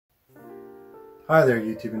Hi there,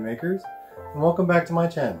 YouTube makers, and welcome back to my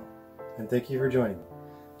channel, and thank you for joining me.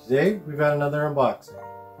 Today we've got another unboxing,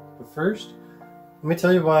 but first let me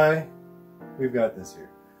tell you why we've got this here.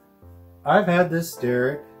 I've had this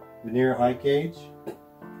Starrett Vernier Height Gauge,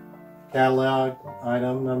 catalog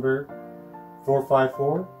item number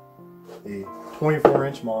 454, a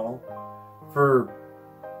 24-inch model, for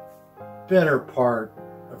better part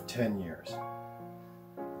of 10 years.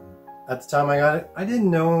 At the time I got it, I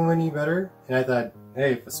didn't know any better, and I thought,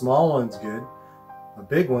 hey, if a small one's good, a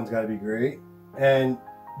big one's got to be great, and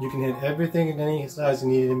you can hit everything in any size you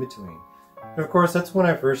need in between. And of course, that's when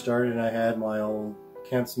I first started, and I had my old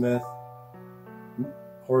Camp Smith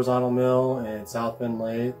horizontal mill and South Bend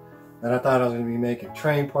lathe, and I thought I was going to be making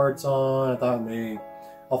train parts on. I thought maybe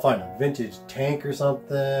I'll find a vintage tank or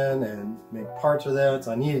something and make parts for that.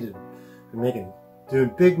 So I needed to be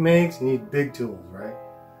doing big makes. You need big tools, right?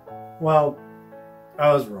 Well,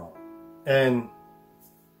 I was wrong, and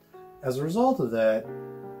as a result of that,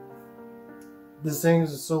 this thing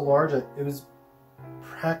was so large that it was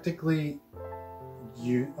practically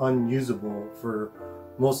unusable for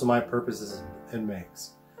most of my purposes and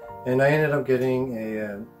makes. And I ended up getting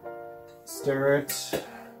a Starrett.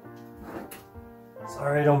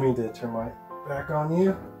 Sorry, I don't mean to turn my back on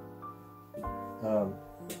you.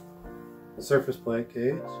 Surface plate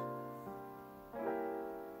gauge.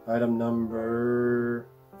 Item number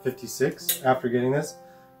 56 after getting this,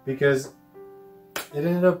 because it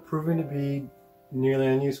ended up proving to be nearly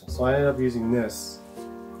unuseful. So I ended up using this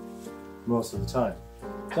most of the time.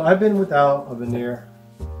 So I've been without a Vernier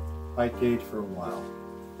Height Gauge for a while.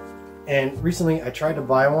 And recently I tried to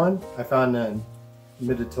buy one. I found a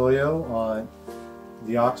Midatoyo on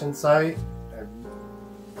the auction site. I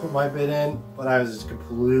put my bid in, but I was just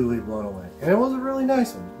completely blown away. And it was a really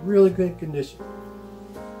nice one, really good condition.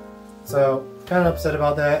 So, kind of upset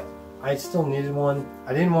about that. I still needed one.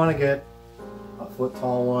 I didn't want to get a foot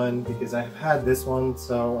tall one because I've had this one,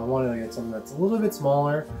 so I wanted to get something that's a little bit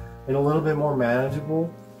smaller and a little bit more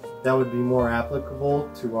manageable. That would be more applicable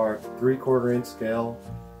to our 3/4 inch scale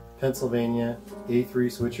Pennsylvania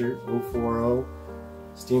A3 switcher 040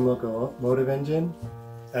 steam locomotive engine,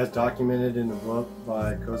 as documented in the book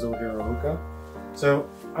by Kozo Hirohiko. So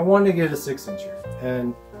I wanted to get a 6-incher,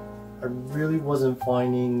 and I really wasn't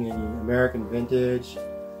finding any American vintage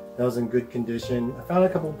that was in good condition. I found a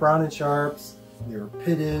couple Brown and Sharps. They were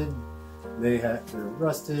pitted, they were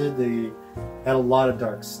rusted, they had a lot of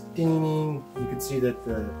dark staining. You could see that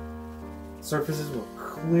the surfaces were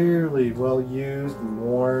clearly well used and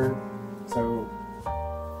worn. So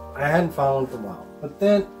I hadn't found one for a while. But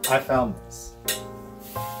then I found this.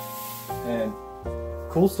 And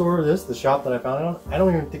cool story of this, the shop that I found it on, I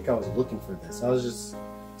don't even think I was looking for this. I was just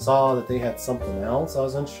saw that they had something else I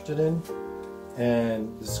was interested in,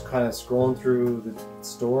 and just kind of scrolling through the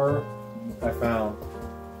store, I found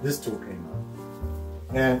this tool came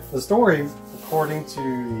up. And the story, according to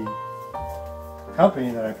the company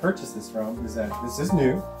that I purchased this from, is that this is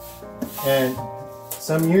new, and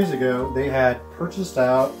some years ago they had purchased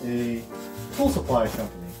out a tool supply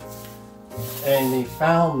company, and they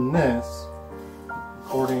found this,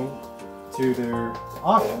 according to their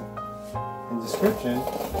auction and description,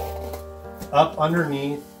 up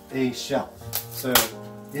underneath a shelf. So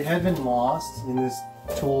it had been lost in this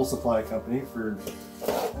tool supply company for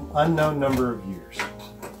an unknown number of years.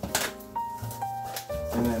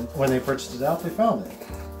 And then when they purchased it out, they found it.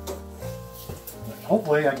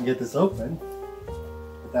 Hopefully I can get this open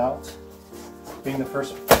without being the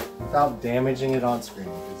first, without damaging it on screen,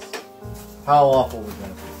 because how awful would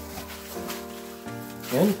that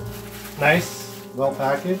be? And nice, well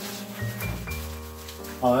packaged.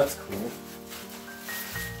 Oh, that's cool.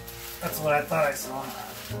 That's what I thought I saw.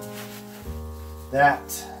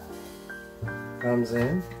 That comes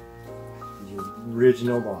in the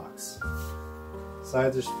original box.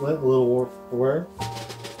 Sides are split, a little wear.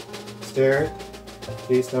 Starrett,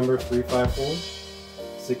 case number 354,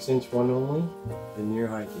 6-inch one only, Vernier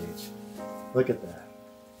Height Gauge. Look at that.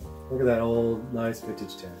 Look at that old, nice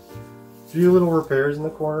vintage tank. A few little repairs in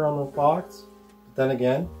the corner on the box, but then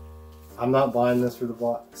again, I'm not buying this for the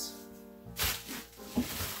box.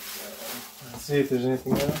 Let's see if there's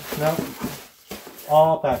anything else. No.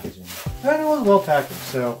 All packaging. And it was well packaged,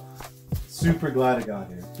 so super glad it got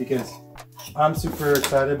here, because I'm super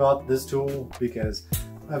excited about this tool, because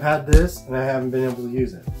I've had this and I haven't been able to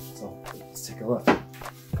use it. So let's take a look.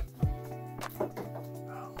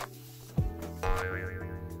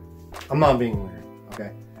 I'm not being weird,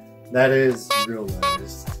 okay? That is real leather.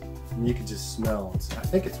 You can just smell it. I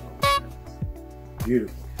think it's real leather.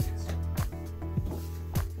 Beautiful.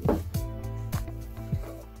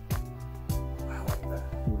 Wow.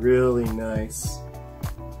 really nice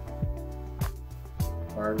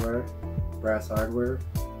hardware, brass hardware,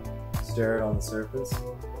 Starrett on the surface.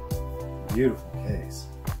 Beautiful case.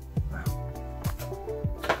 Wow.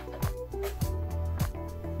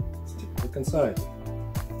 Let's take a look inside.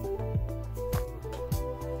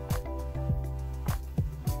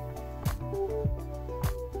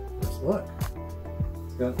 First look.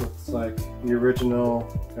 It's got, looks like the original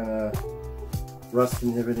kind of rust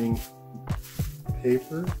inhibiting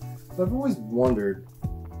paper. So I've always wondered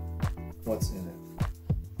what's in it.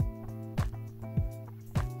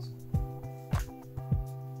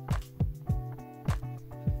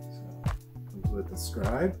 With the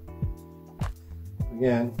scribe.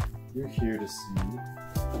 Again, you're here to see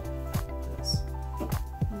this.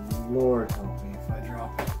 Lord help me if I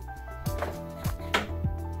drop it.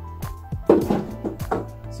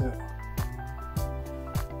 So,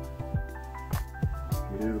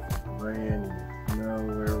 beautiful, brand new,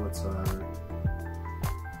 nowhere whatsoever.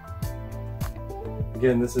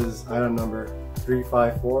 Again, this is item number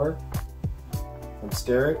 354 from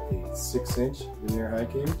Starrett, a 6-inch Vernier Height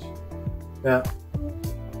Gauge. Now,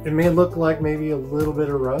 it may look like maybe a little bit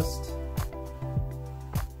of rust.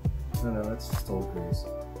 I don't know, that's just old grease.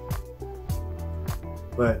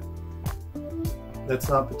 But that's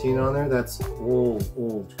not patina on there, that's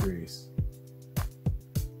old grease.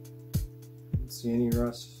 Don't see any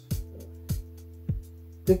rust. I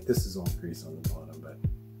think this is old grease on the bottom,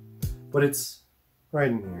 but it's right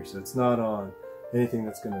in here, so it's not on anything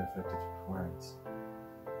that's going to affect its performance.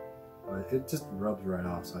 But it just rubs right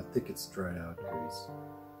off, so I think it's dried out grease.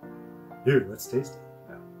 Here, let's taste it.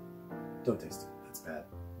 No, don't taste it. That's bad.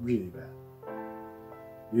 Really bad.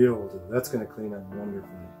 Beautiful. That's going to clean up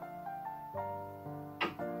wonderfully.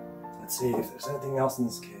 Let's see if there's anything else in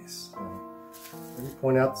this case. Let me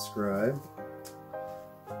point out the scribe.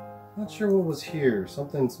 Not sure what was here.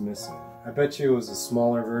 Something's missing. I bet you it was a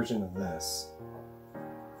smaller version of this.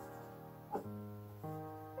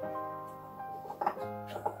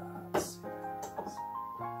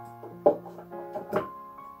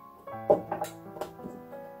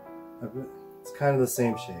 It's kind of the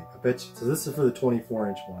same shape. I bet you. So this is for the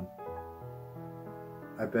 24-inch one.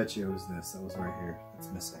 I bet you it was this that was right here. It's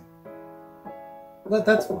missing. But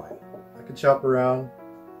that's fine. I could shop around.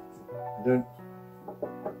 I don't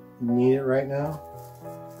need it right now.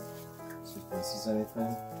 See if this is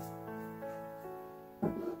anything.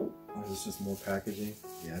 Or is this just more packaging?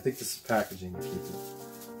 Yeah, I think this is packaging to keep it.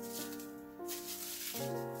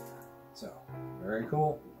 So, very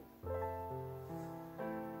cool.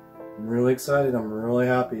 I'm really excited. I'm really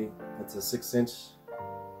happy. It's a 6-inch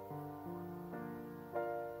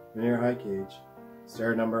Vernier Height Gauge.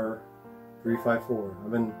 Starrett number 354.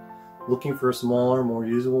 I've been looking for a smaller, more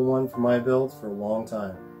usable one for my builds for a long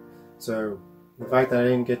time. So the fact that I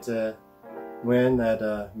didn't get to win that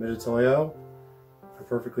Midatoyo, I'm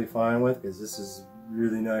perfectly fine with, because this is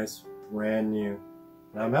really nice, brand new,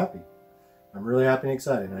 and I'm happy. I'm really happy and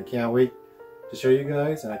excited. And I can't wait to show you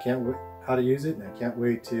guys, and I can't wait how to use it, and I can't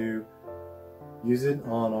wait to use it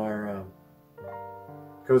on our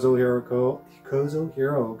Kozo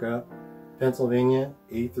Hiroka, Pennsylvania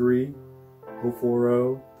A3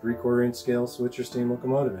 040 3/4-inch scale switcher steam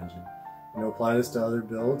locomotive engine. And apply this to other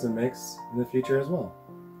builds and makes in the future as well.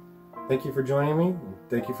 Thank you for joining me.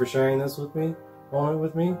 Thank you for sharing this moment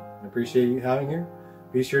with me. I appreciate you having here.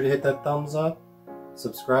 Be sure to hit that thumbs up,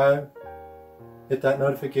 subscribe, hit that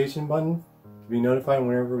notification button to be notified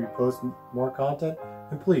whenever we post more content,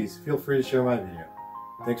 and please feel free to share my video.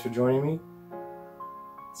 Thanks for joining me.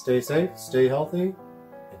 Stay safe, stay healthy,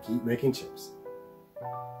 and keep making chips.